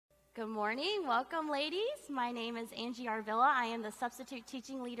Good morning. Welcome, ladies. My name is Angie Arvilla. I am the substitute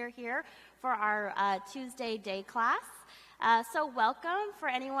teaching leader here for our Tuesday day class. So welcome for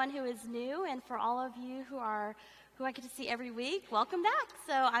anyone who is new, and for all of you who I get to see every week, welcome back.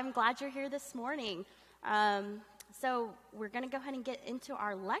 So I'm glad you're here this morning. So we're going to go ahead and get into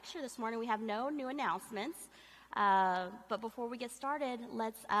our lecture this morning. We have no new announcements. But before we get started,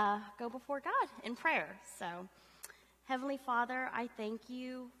 let's go before God in prayer. So, Heavenly Father, I thank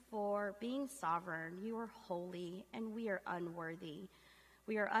you for being sovereign. You are holy, and we are unworthy.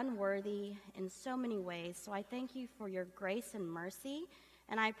 We are unworthy in so many ways. So I thank you for your grace and mercy.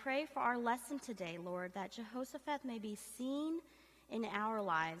 And I pray for our lesson today, Lord, that Jehoshaphat may be seen in our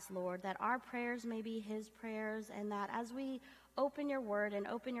lives, Lord, that our prayers may be his prayers, and that as we open your word and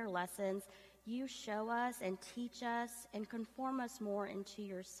open your lessons, you show us and teach us and conform us more into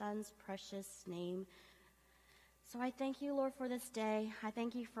your Son's precious name. So I thank you, Lord, for this day. I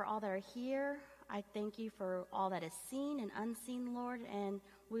thank you for all that are here. I thank you for all that is seen and unseen, Lord, and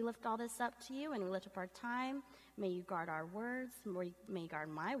we lift all this up to you, and we lift up our time. May you guard our words, may you guard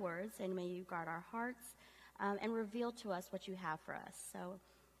my words, and may you guard our hearts, and reveal to us what you have for us. So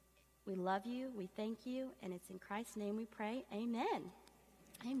we love you, we thank you, and it's in Christ's name we pray. Amen.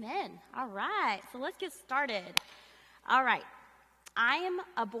 Amen. All right, so let's get started. All right. I am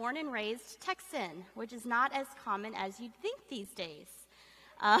a born and raised Texan, which is not as common as you'd think these days.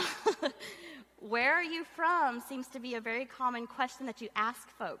 Where are you from seems to be a very common question that you ask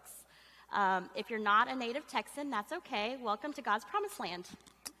folks. If you're not a native Texan, that's okay. Welcome to God's promised land.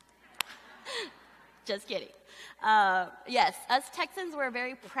 Just kidding. Yes, us Texans, we're a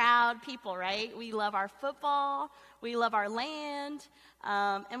very proud people, right? We love our football, we love our land,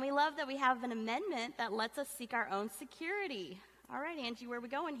 and we love that we have an amendment that lets us seek our own security. All right, Angie, where are we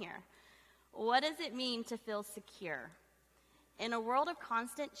going here? What does it mean to feel secure? In a world of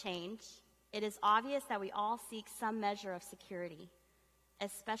constant change, it is obvious that we all seek some measure of security,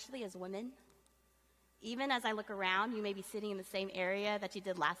 especially as women. Even as I look around, you may be sitting in the same area that you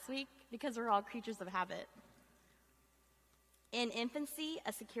did last week, because we're all creatures of habit. In infancy,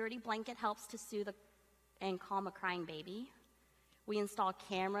 a security blanket helps to soothe and calm a crying baby. We install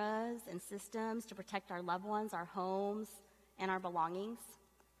cameras and systems to protect our loved ones, our homes, and our belongings.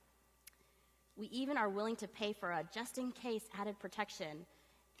 We even are willing to pay for a just-in-case added protection.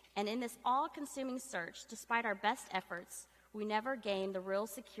 And in this all-consuming search, despite our best efforts, we never gain the real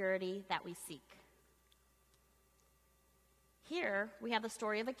security that we seek. Here, we have the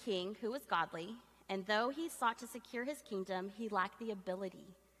story of a king who was godly, and though he sought to secure his kingdom, he lacked the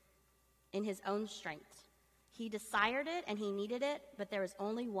ability in his own strength. He desired it and he needed it, but there is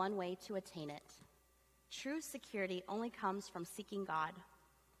only one way to attain it. True security only comes from seeking God.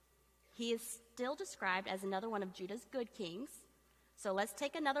 He is still described as another one of Judah's good kings. So let's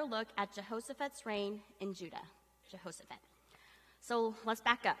take another look at Jehoshaphat's reign in Judah. Jehoshaphat. So let's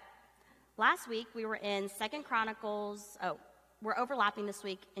back up. Last week we were in 2 Chronicles. We're overlapping this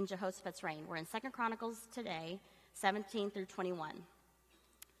week in Jehoshaphat's reign. We're in 2 Chronicles today, 17 through 21.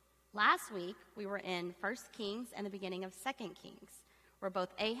 Last week we were in 1 Kings and the beginning of 2 Kings, where both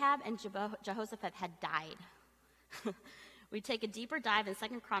Ahab and Jehoshaphat had died. We take a deeper dive in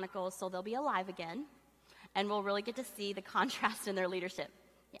 2 Chronicles, so they'll be alive again, and we'll really get to see the contrast in their leadership.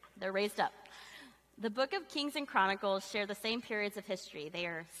 Yeah, they're raised up. The book of Kings and Chronicles share the same periods of history. They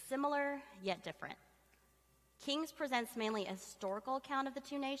are similar, yet different. Kings presents mainly a historical account of the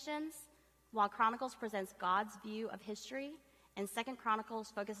two nations, while Chronicles presents God's view of history, and 2 Chronicles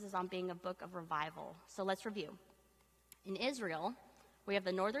focuses on being a book of revival. So let's review. In Israel, we have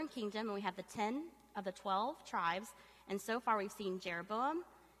the northern kingdom, and we have the 10 of the 12 tribes. And so far, we've seen Jeroboam,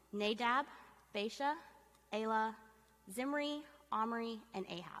 Nadab, Baasha, Elah, Zimri, Omri, and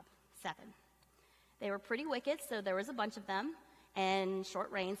Ahab. 7. They were pretty wicked, so there was a bunch of them, and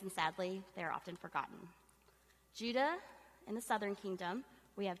short reigns, and sadly, they are often forgotten. Judah, in the southern kingdom,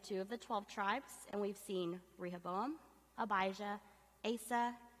 we have 2 of the 12 tribes, and we've seen Rehoboam, Abijah,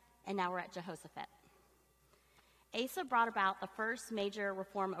 Asa, and now we're at Jehoshaphat. Asa brought about the first major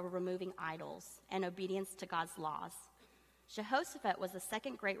reform of removing idols and obedience to God's laws. Jehoshaphat was the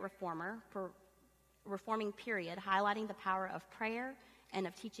second great reforming period, highlighting the power of prayer and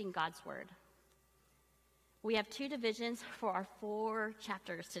of teaching God's word. We have 2 divisions for our 4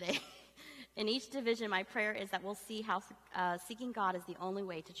 chapters today. In each division, my prayer is that we'll see how seeking God is the only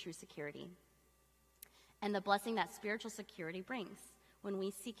way to true security, and the blessing that spiritual security brings when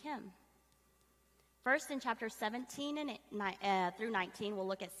we seek him. First, in chapters 17 through 19, we'll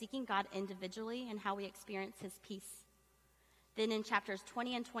look at seeking God individually and how we experience his peace. Then in chapters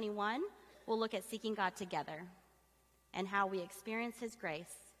 20 and 21, we'll look at seeking God together and how we experience his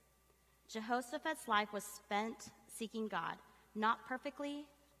grace. Jehoshaphat's life was spent seeking God, not perfectly,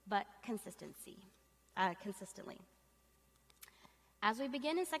 but consistently. As we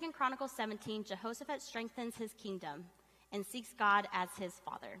begin in 2 Chronicles 17, Jehoshaphat strengthens his kingdom and seeks God as his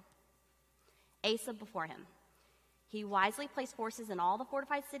father. Asa before him. He wisely placed forces in all the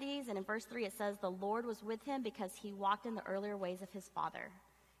fortified cities, and in verse 3 it says, the Lord was with him because he walked in the earlier ways of his father,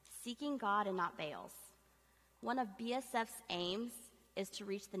 seeking God and not Baals. One of BSF's aims is to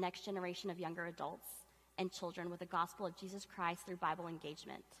reach the next generation of younger adults and children with the gospel of Jesus Christ through Bible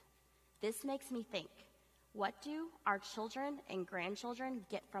engagement. This makes me think, what do our children and grandchildren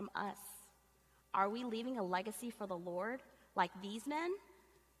get from us? Are we leaving a legacy for the Lord like these men?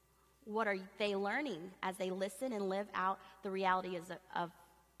 What are they learning as they listen and live out the realities of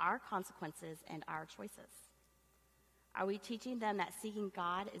our consequences and our choices? Are we teaching them that seeking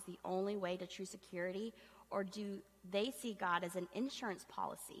God is the only way to true security, or do they see God as an insurance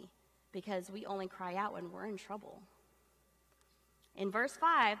policy because we only cry out when we're in trouble? In verse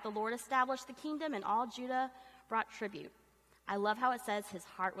 5, the Lord established the kingdom and all Judah brought tribute. I love how it says his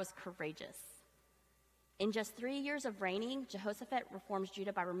heart was courageous. In just 3 years of reigning, Jehoshaphat reforms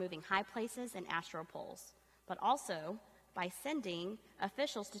Judah by removing high places and Asherah poles, but also by sending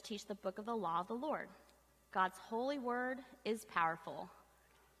officials to teach the book of the law of the Lord. God's holy word is powerful.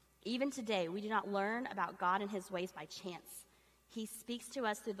 Even today, we do not learn about God and his ways by chance. He speaks to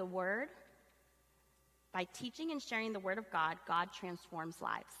us through the word. By teaching and sharing the word of God, God transforms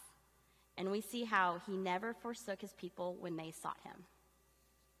lives. And we see how he never forsook his people when they sought him.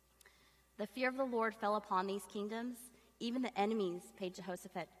 The fear of the Lord fell upon these kingdoms. Even the enemies paid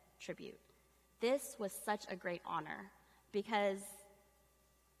Jehoshaphat tribute. This was such a great honor because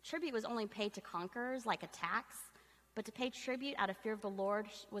tribute was only paid to conquerors like a tax, but to pay tribute out of fear of the Lord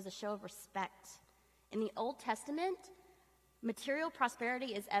was a show of respect. In the Old Testament, material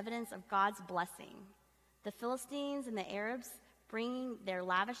prosperity is evidence of God's blessing. The Philistines and the Arabs bringing their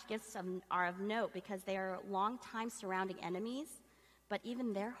lavish gifts are of note because they are long-time surrounding enemies, but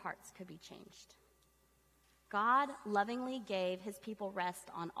even their hearts could be changed. God lovingly gave his people rest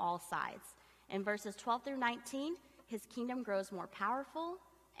on all sides. In verses 12 through 19, his kingdom grows more powerful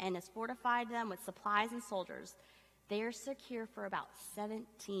and has fortified them with supplies and soldiers. They are secure for about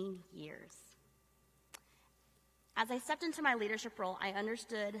 17 years. As I stepped into my leadership role, I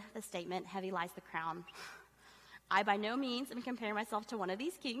understood the statement, heavy lies the crown. I by no means am comparing myself to one of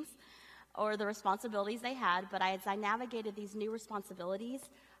these kings or the responsibilities they had, but as I navigated these new responsibilities,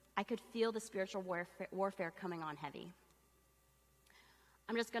 I could feel the spiritual warfare coming on heavy.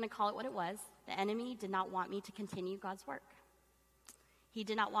 I'm just going to call it what it was. The enemy did not want me to continue God's work. He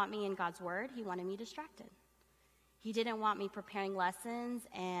did not want me in God's word. He wanted me distracted. He didn't want me preparing lessons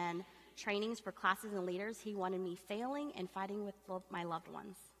and trainings for classes and leaders. He wanted me failing and fighting with my loved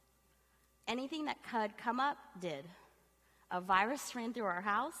ones. Anything that could come up did. A virus ran through our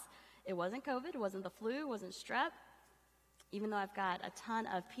house. It wasn't COVID, it wasn't the flu, it wasn't strep. Even though I've got a ton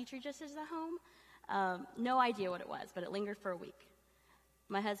of Petri dishes at home, no idea what it was, but it lingered for a week.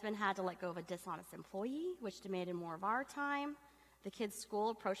 My husband had to let go of a dishonest employee, which demanded more of our time. The kids'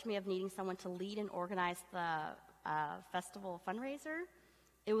 school approached me of needing someone to lead and organize the festival fundraiser.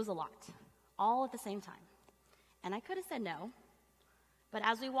 It was a lot, all at the same time. And I could have said no, but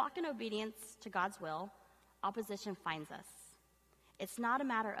as we walk in obedience to God's will, opposition finds us. It's not a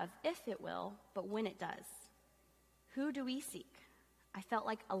matter of if it will, but when it does. Who do we seek? I felt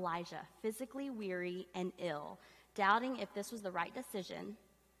like Elijah, physically weary and ill, doubting if this was the right decision,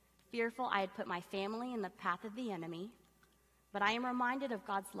 fearful I had put my family in the path of the enemy, but I am reminded of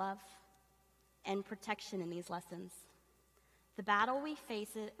God's love and protection in these lessons. The battles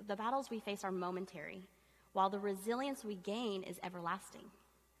we face are momentary, while the resilience we gain is everlasting.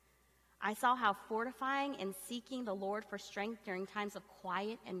 I saw how fortifying and seeking the Lord for strength during times of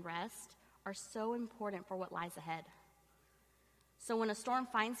quiet and rest are so important for what lies ahead. So when a storm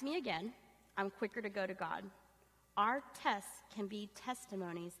finds me again, I'm quicker to go to God. Our tests can be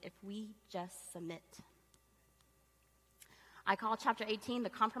testimonies if we just submit. I call chapter 18 the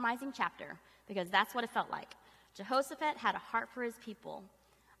compromising chapter because that's what it felt like. Jehoshaphat had a heart for his people.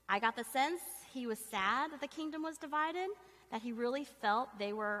 I got the sense he was sad that the kingdom was divided, that he really felt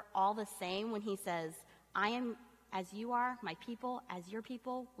they were all the same when he says, I am as you are, my people as your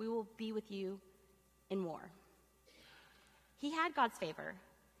people, we will be with you in war. He had God's favor.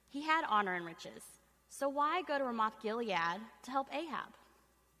 He had honor and riches. So why go to Ramoth Gilead to help Ahab?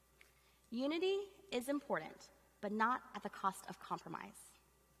 Unity is important, but not at the cost of compromise.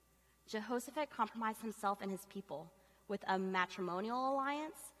 Jehoshaphat compromised himself and his people with a matrimonial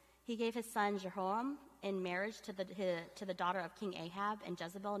alliance. He gave his son Jehoram in marriage to the daughter of King Ahab and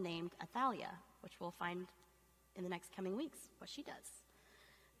Jezebel named Athaliah, which we'll find in the next coming weeks what she does.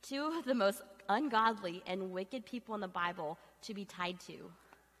 Two of the most ungodly and wicked people in the Bible to be tied to.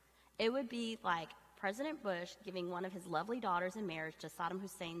 It would be like President Bush giving one of his lovely daughters in marriage to Saddam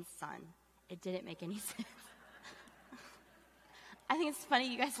Hussein's son. It didn't make any sense. I think it's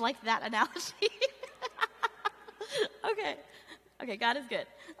funny you guys like that analogy. Okay, God is good.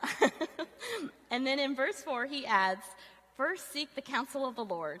 And then in verse 4, he adds, "First seek the counsel of the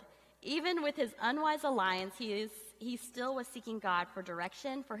Lord." Even with his unwise alliance, he still was seeking God for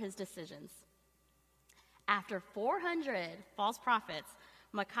direction for his decisions. After 400 false prophets,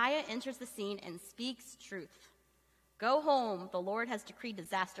 Micaiah enters the scene and speaks truth. "Go home, the Lord has decreed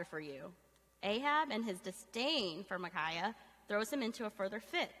disaster for you." Ahab, in his disdain for Micaiah, throws him into a further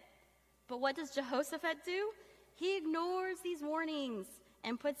fit. But what does Jehoshaphat do? He ignores these warnings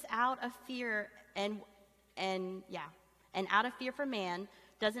and puts out of fear and out of fear for man,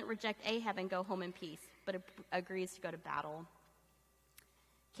 doesn't reject Ahab and go home in peace, but agrees to go to battle.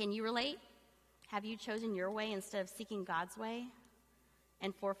 Can you relate? Have you chosen your way instead of seeking God's way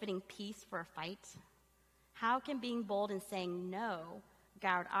and forfeiting peace for a fight? How can being bold and saying no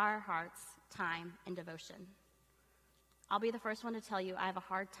guard our hearts, time, and devotion? I'll be the first one to tell you I have a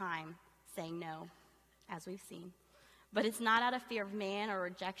hard time saying no, as we've seen. But it's not out of fear of man or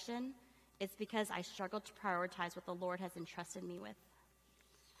rejection. It's because I struggle to prioritize what the Lord has entrusted me with.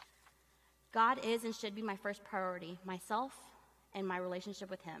 God is and should be my first priority, myself and my relationship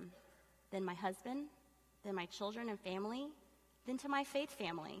with him. Then my husband, then my children and family, then to my faith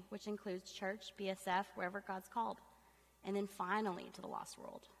family, which includes church, BSF, wherever God's called, and then finally to the lost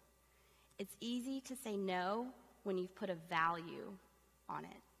world. It's easy to say no when you've put a value on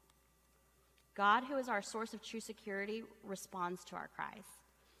it. God, who is our source of true security, responds to our cries.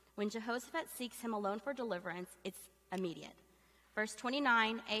 When Jehoshaphat seeks him alone for deliverance, it's immediate. Verse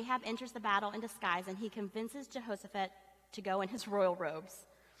 29, Ahab enters the battle in disguise, and he convinces Jehoshaphat to go in his royal robes.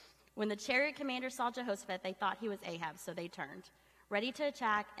 When the chariot commanders saw Jehoshaphat, they thought he was Ahab, so they turned, ready to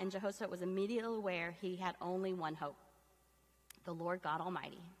attack, and Jehoshaphat was immediately aware he had only one hope, the Lord God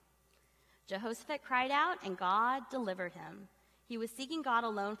Almighty. Jehoshaphat cried out, and God delivered him. He was seeking God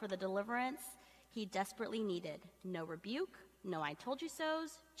alone for the deliverance he desperately needed. No rebuke, no I told you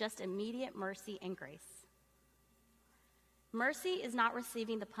so's, just immediate mercy and grace. Mercy is not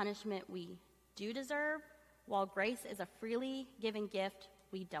receiving the punishment we do deserve, while grace is a freely given gift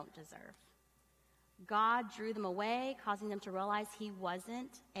we don't deserve. God drew them away, causing them to realize he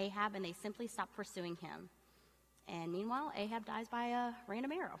wasn't Ahab, and they simply stopped pursuing him. And meanwhile, Ahab dies by a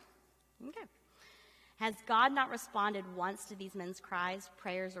random arrow. Okay. Has God not responded once to these men's cries,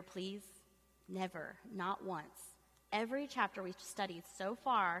 prayers, or pleas? Never, not once. Every chapter we've studied so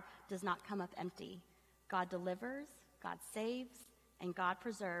far does not come up empty. God delivers, God saves, and God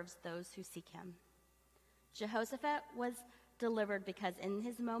preserves those who seek him. Jehoshaphat was delivered because in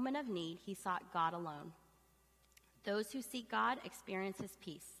his moment of need, he sought God alone. Those who seek God experience his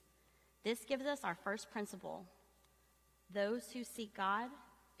peace. This gives us our first principle. Those who seek God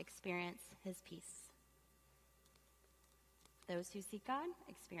experience his peace. Those who seek God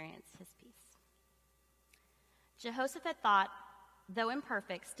experience his peace. Jehoshaphat thought, though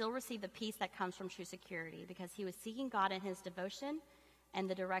imperfect, still received the peace that comes from true security because he was seeking God in his devotion and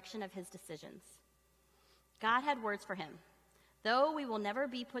the direction of his decisions. God had words for him. Though we will never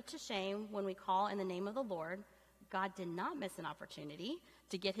be put to shame when we call in the name of the Lord, God did not miss an opportunity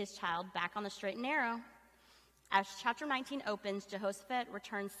to get his child back on the straight and narrow. As chapter 19 opens, Jehoshaphat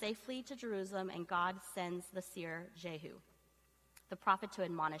returns safely to Jerusalem, and God sends the seer Jehu, the prophet, to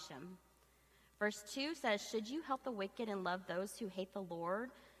admonish him. Verse 2 says, "Should you help the wicked and love those who hate the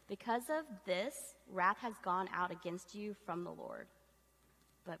Lord? Because of this, wrath has gone out against you from the Lord."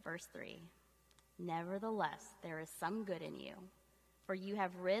 But verse 3, "Nevertheless, there is some good in you, for you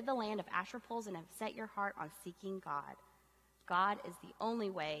have rid the land of Asher poles and have set your heart on seeking God. God is the only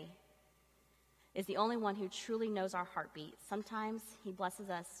one who truly knows our heartbeat. Sometimes he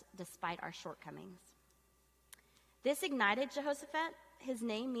blesses us despite our shortcomings." This ignited Jehoshaphat. His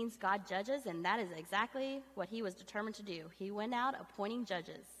name means God judges, and that is exactly what he was determined to do. He went out appointing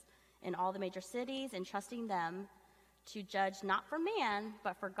judges in all the major cities, entrusting them to judge not for man,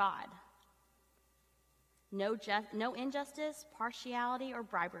 but for God. No injustice, partiality, or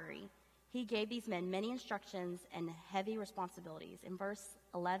bribery. He gave these men many instructions and heavy responsibilities. In verse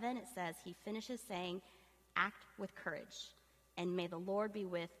 11, it says, he finishes saying, "Act with courage, and may the Lord be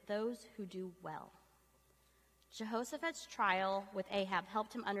with those who do well." Jehoshaphat's trial with Ahab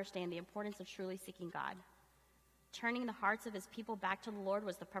helped him understand the importance of truly seeking God. Turning the hearts of his people back to the Lord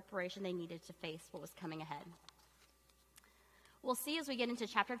was the preparation they needed to face what was coming ahead. We'll see as we get into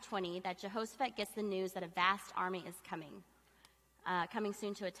chapter 20 that Jehoshaphat gets the news that a vast army is coming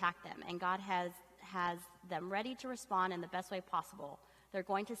soon to attack them, and God has them ready to respond in the best way possible. They're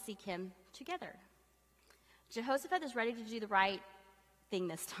going to seek him together. Jehoshaphat is ready to do the right thing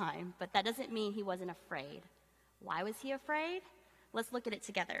this time, but that doesn't mean he wasn't afraid. Why was he afraid? Let's look at it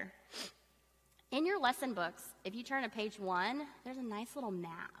together. In your lesson books, if you turn to page 1, there's a nice little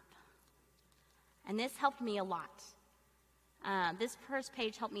map. And this helped me a lot. This first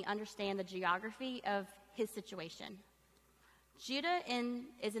page helped me understand the geography of his situation. Judah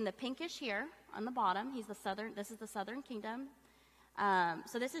is in the pinkish here on the bottom. This is the southern kingdom.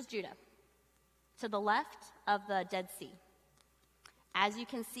 So this is Judah, to the left of the Dead Sea. As you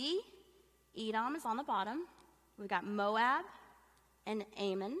can see, Edom is on the bottom. We've got Moab and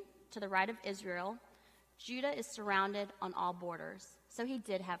Ammon to the right of Israel. Judah is surrounded on all borders, so he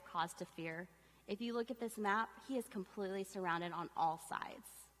did have cause to fear. If you look at this map, he is completely surrounded on all sides.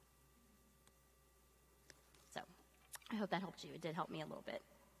 So I hope that helped you. It did help me a little bit.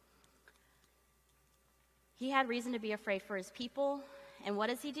 He had reason to be afraid for his people, and what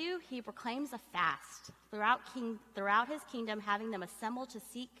does he do? He proclaims a fast throughout his kingdom, having them assemble to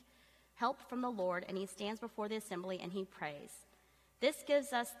seek help from the Lord, and he stands before the assembly and he prays. This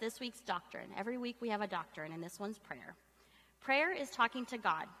gives us this week's doctrine. Every week we have a doctrine, and this one's prayer. Prayer is talking to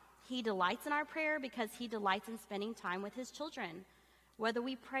God. He delights in our prayer because he delights in spending time with his children. Whether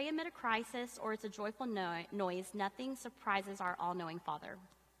we pray amid a crisis or it's a joyful noise, nothing surprises our all-knowing Father.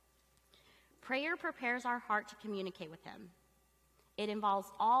 Prayer prepares our heart to communicate with him. It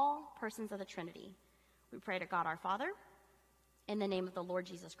involves all persons of the Trinity. We pray to God our Father in the name of the Lord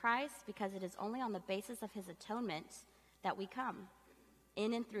Jesus Christ, because it is only on the basis of his atonement that we come,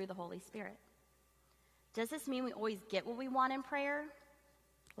 in and through the Holy Spirit. Does this mean we always get what we want in prayer?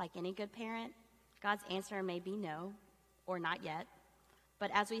 Like any good parent, God's answer may be no, or not yet.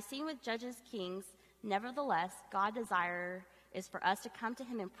 But as we've seen with Judges, Kings, nevertheless, God's desire is for us to come to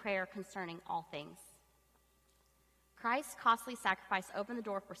him in prayer concerning all things. Christ's costly sacrifice opened the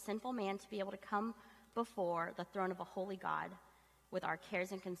door for sinful man to be able to come before the throne of a holy God with our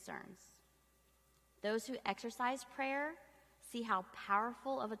cares and concerns. Those who exercise prayer see how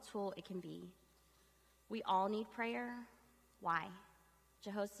powerful of a tool it can be. We all need prayer. Why?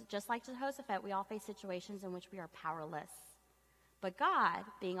 Just like Jehoshaphat, we all face situations in which we are powerless. But God,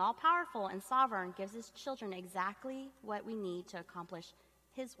 being all-powerful and sovereign, gives his children exactly what we need to accomplish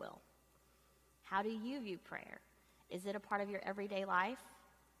his will. How do you view prayer? Is it a part of your everyday life?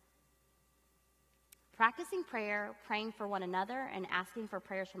 Practicing prayer, praying for one another, and asking for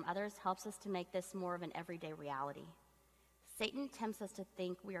prayers from others helps us to make this more of an everyday reality. Satan tempts us to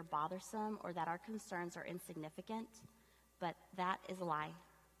think we are bothersome or that our concerns are insignificant, but that is a lie.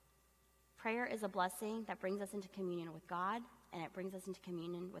 Prayer is a blessing that brings us into communion with God, and it brings us into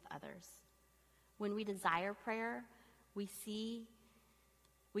communion with others. When we desire prayer, we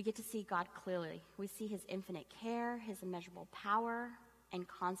get to see God clearly. We see his infinite care, his immeasurable power, and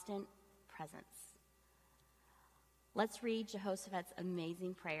constant presence. Let's read Jehoshaphat's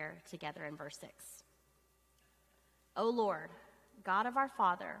amazing prayer together in verse 6. O Lord, God of our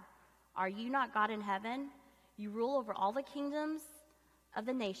father, are you not God in heaven? You rule over all the kingdoms of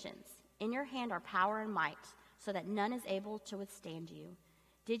the nations. In your hand are power and might, so that none is able to withstand you.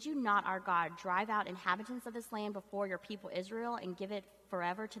 Did you not, our God, drive out inhabitants of this land before your people Israel and give it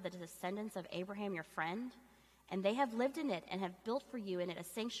forever to the descendants of Abraham your friend? And they have lived in it and have built for you in it a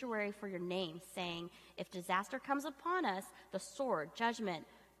sanctuary for your name, saying, if disaster comes upon us, the sword, judgment,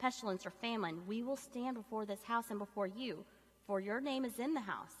 pestilence, or famine, we will stand before this house and before you, for your name is in the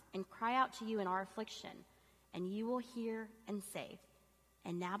house, and cry out to you in our affliction, and you will hear and save.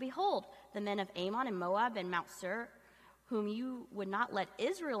 And now behold, the men of Ammon and Moab and Mount Seir, whom you would not let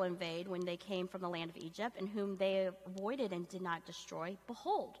Israel invade when they came from the land of Egypt, and whom they avoided and did not destroy,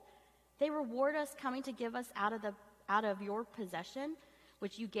 behold, they reward us, coming to give us out of your possession,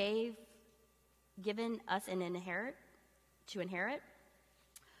 which you given us to inherit.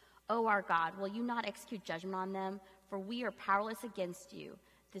 O our God, will you not execute judgment on them? For we are powerless against you,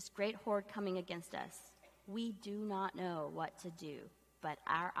 this great horde coming against us. We do not know what to do, but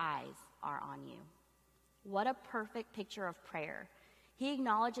our eyes are on you. What a perfect picture of prayer. He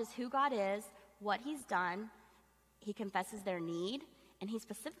acknowledges who God is, what he's done. He confesses their need, and he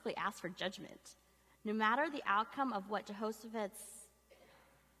specifically asks for judgment. No matter the outcome of what's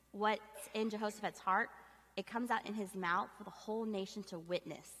in Jehoshaphat's heart, it comes out in his mouth for the whole nation to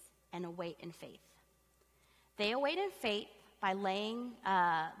witness and await in faith. They await in faith by laying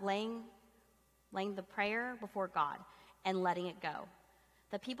laying the prayer before God and letting it go.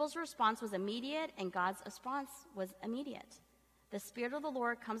 The people's response was immediate, and God's response was immediate. The Spirit of the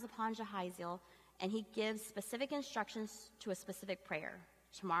Lord comes upon Jehaziel, and he gives specific instructions to a specific prayer.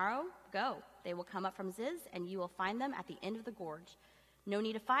 Tomorrow, go. They will come up from Ziz, and you will find them at the end of the gorge. No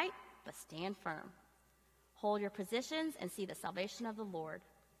need to fight, but stand firm. Hold your positions and see the salvation of the Lord.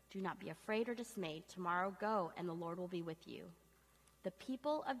 Do not be afraid or dismayed. Tomorrow, go, and the Lord will be with you. The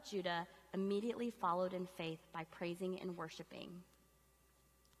people of Judah immediately followed in faith by praising and worshiping.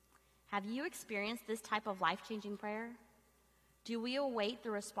 Have you experienced this type of life-changing prayer? Do we await the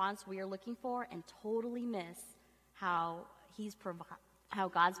response we are looking for and totally miss how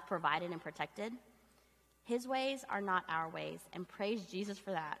God's provided and protected? His ways are not our ways, and praise Jesus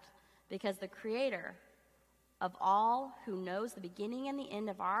for that, because the Creator of all, who knows the beginning and the end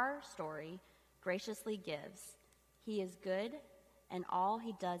of our story, graciously gives. He is good, and all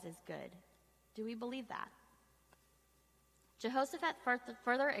he does is good. Do we believe that? Jehoshaphat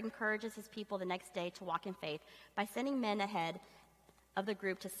further encourages his people the next day to walk in faith by sending men ahead of the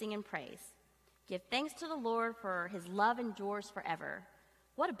group to sing and praise. Give thanks to the Lord, for his love endures forever.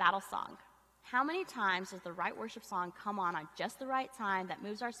 What a battle song. How many times does the right worship song come on just the right time that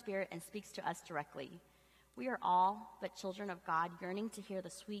moves our spirit and speaks to us directly? We are all but children of God, yearning to hear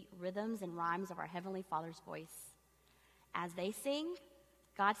the sweet rhythms and rhymes of our Heavenly Father's voice. As they sing,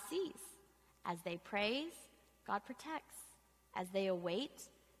 God sees. As they praise, God protects. As they await,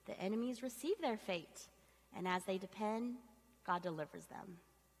 the enemies receive their fate. And as they depend, God delivers them.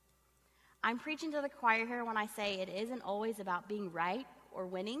 I'm preaching to the choir here when I say it isn't always about being right or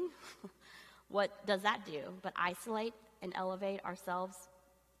winning. What does that do but isolate and elevate ourselves?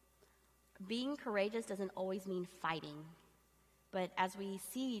 Being courageous doesn't always mean fighting. But as we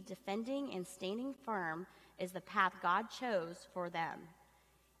see, defending and standing firm is the path God chose for them.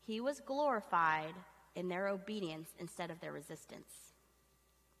 He was glorified in their obedience instead of their resistance.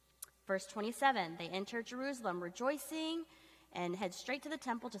 Verse 27, they enter Jerusalem rejoicing and head straight to the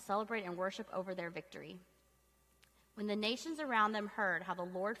temple to celebrate and worship over their victory. When the nations around them heard how the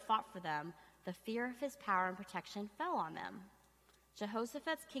Lord fought for them, the fear of his power and protection fell on them.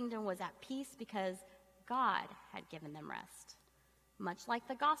 Jehoshaphat's kingdom was at peace because God had given them rest. Much like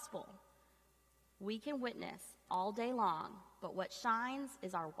the gospel, we can witness all day long, but what shines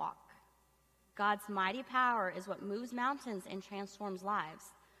is our walk. God's mighty power is what moves mountains and transforms lives.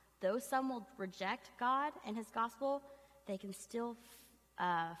 Though some will reject God and his gospel, they can still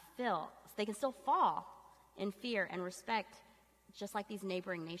fall in fear and respect, just like these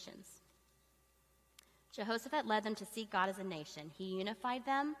neighboring nations. Jehoshaphat led them to seek God as a nation. He unified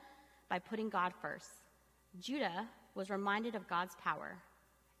them by putting God first. Judah was reminded of God's power,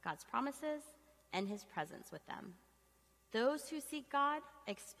 God's promises, and his presence with them. Those who seek God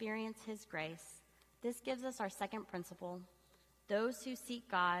experience his grace. This gives us our second principle. Those who seek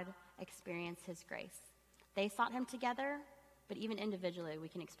God experience his grace. They sought him together, but even individually, we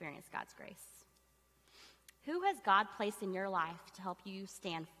can experience God's grace. Who has God placed in your life to help you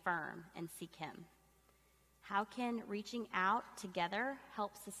stand firm and seek him? How can reaching out together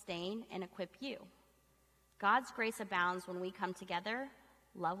help sustain and equip you? God's grace abounds when we come together,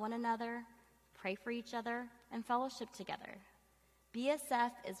 love one another, pray for each other, and fellowship together.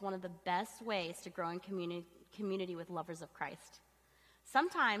 BSF is one of the best ways to grow in community with lovers of Christ.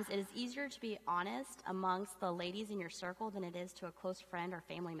 Sometimes it is easier to be honest amongst the ladies in your circle than it is to a close friend or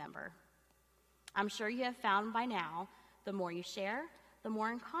family member. I'm sure you have found by now, the more you share, the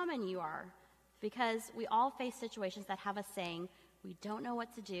more in common you are, because we all face situations that have us saying, we don't know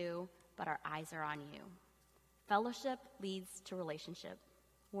what to do, but our eyes are on you. Fellowship leads to relationship.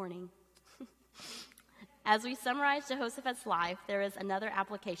 Warning. As we summarize Jehoshaphat's life, there is another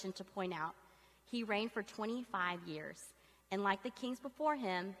application to point out. He reigned for 25 years, and like the kings before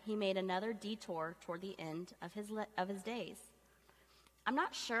him, he made another detour toward the end of his days. I'm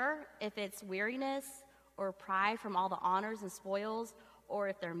not sure if it's weariness or pride from all the honors and spoils, or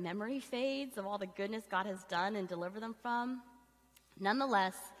if their memory fades of all the goodness God has done and delivered them from.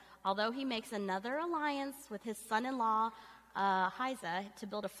 Nonetheless, although he makes another alliance with his son-in-law, Hiza, to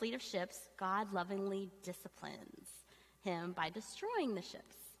build a fleet of ships, God lovingly disciplines him by destroying the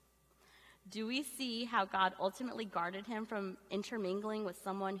ships. Do we see how God ultimately guarded him from intermingling with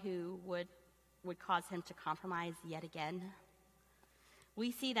someone who would cause him to compromise yet again?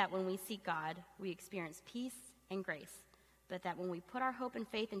 We see that when we seek God, we experience peace and grace, but that when we put our hope and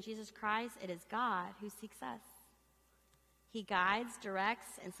faith in Jesus Christ, it is God who seeks us. He guides,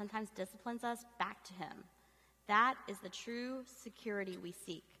 directs, and sometimes disciplines us back to him. That is the true security we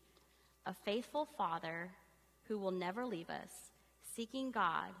seek. A faithful Father who will never leave us, Seeking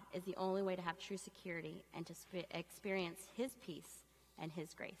God is the only way to have true security and to experience his peace and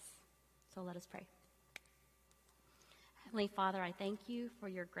his grace. So let us pray. Heavenly Father, I thank you for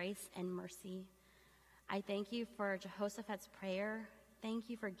your grace and mercy. I thank you for Jehoshaphat's prayer. Thank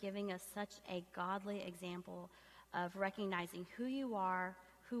you for giving us such a godly example of recognizing who you are,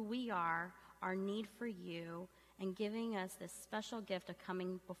 who we are, our need for you, and giving us this special gift of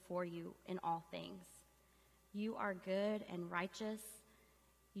coming before you in all things. You are good and righteous.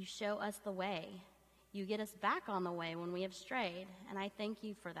 You show us the way. You get us back on the way when we have strayed, and I thank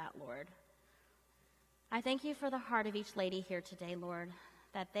you for that, Lord. I thank you for the heart of each lady here today, Lord,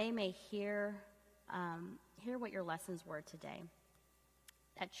 that they may hear what your lessons were today.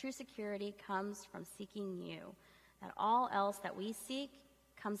 That true security comes from seeking you, that all else that we seek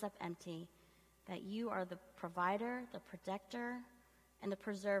comes up empty, that you are the provider, the protector, and the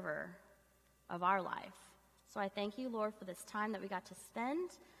preserver of our life. So I thank you, Lord, for this time that we got to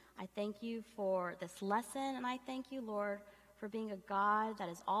spend. I thank you for this lesson, and I thank you, Lord, for being a God that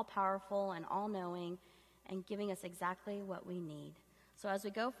is all-powerful and all-knowing and giving us exactly what we need. So as we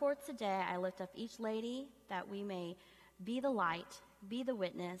go forth today, I lift up each lady that we may be the light, be the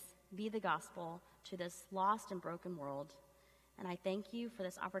witness, be the gospel to this lost and broken world. And I thank you for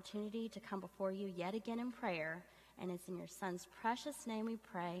this opportunity to come before you yet again in prayer. And it's in your Son's precious name we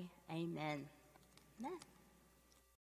pray. Amen. Amen.